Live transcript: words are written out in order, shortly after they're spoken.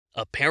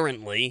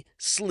Apparently,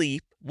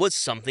 sleep was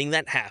something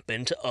that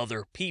happened to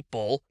other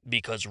people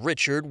because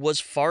Richard was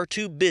far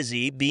too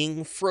busy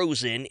being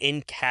frozen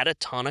in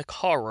catatonic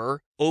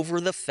horror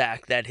over the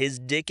fact that his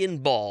dick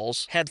and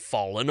balls had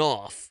fallen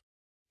off.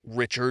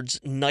 Richard's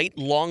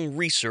night-long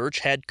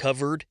research had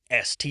covered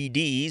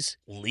STDs,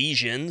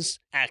 lesions,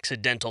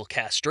 accidental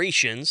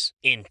castrations,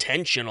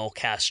 intentional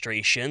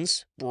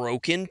castrations,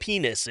 broken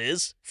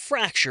penises,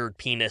 fractured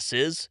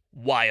penises,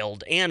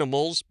 wild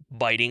animals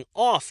biting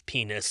off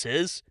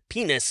penises,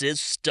 penises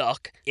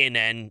stuck in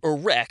an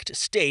erect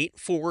state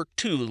for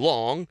too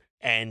long,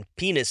 and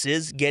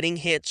penises getting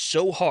hit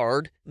so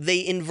hard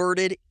they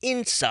inverted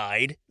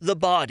inside the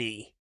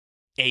body.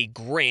 A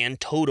grand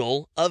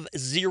total of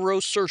 0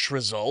 search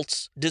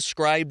results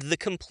described the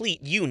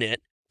complete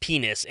unit,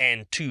 penis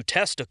and 2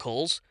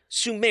 testicles,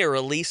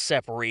 summarily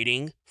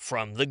separating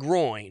from the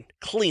groin,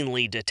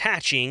 cleanly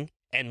detaching,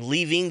 and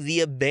leaving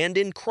the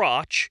abandoned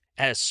crotch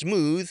as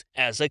smooth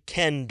as a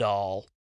Ken doll.